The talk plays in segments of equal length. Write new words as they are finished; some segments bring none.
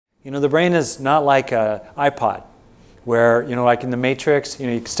You know, the brain is not like an iPod, where, you know, like in the Matrix, you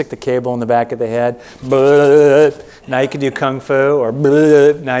know, you stick the cable in the back of the head, now you can do kung fu, or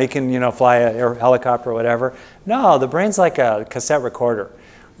now you can, you know, fly a helicopter or whatever. No, the brain's like a cassette recorder.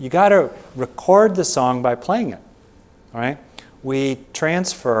 You got to record the song by playing it, all right? We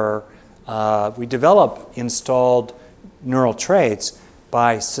transfer, we develop installed neural traits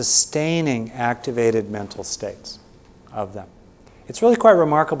by sustaining activated mental states of them. It's really quite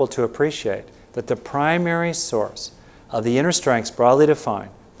remarkable to appreciate that the primary source of the inner strengths broadly defined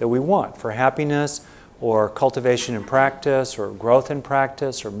that we want for happiness or cultivation in practice or growth in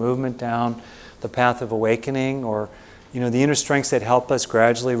practice or movement down the path of awakening, or, you know, the inner strengths that help us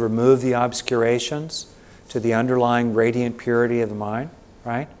gradually remove the obscurations to the underlying radiant purity of the mind,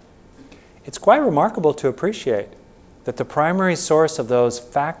 right? It's quite remarkable to appreciate that the primary source of those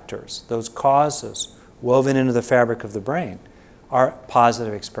factors, those causes woven into the fabric of the brain, are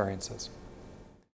positive experiences.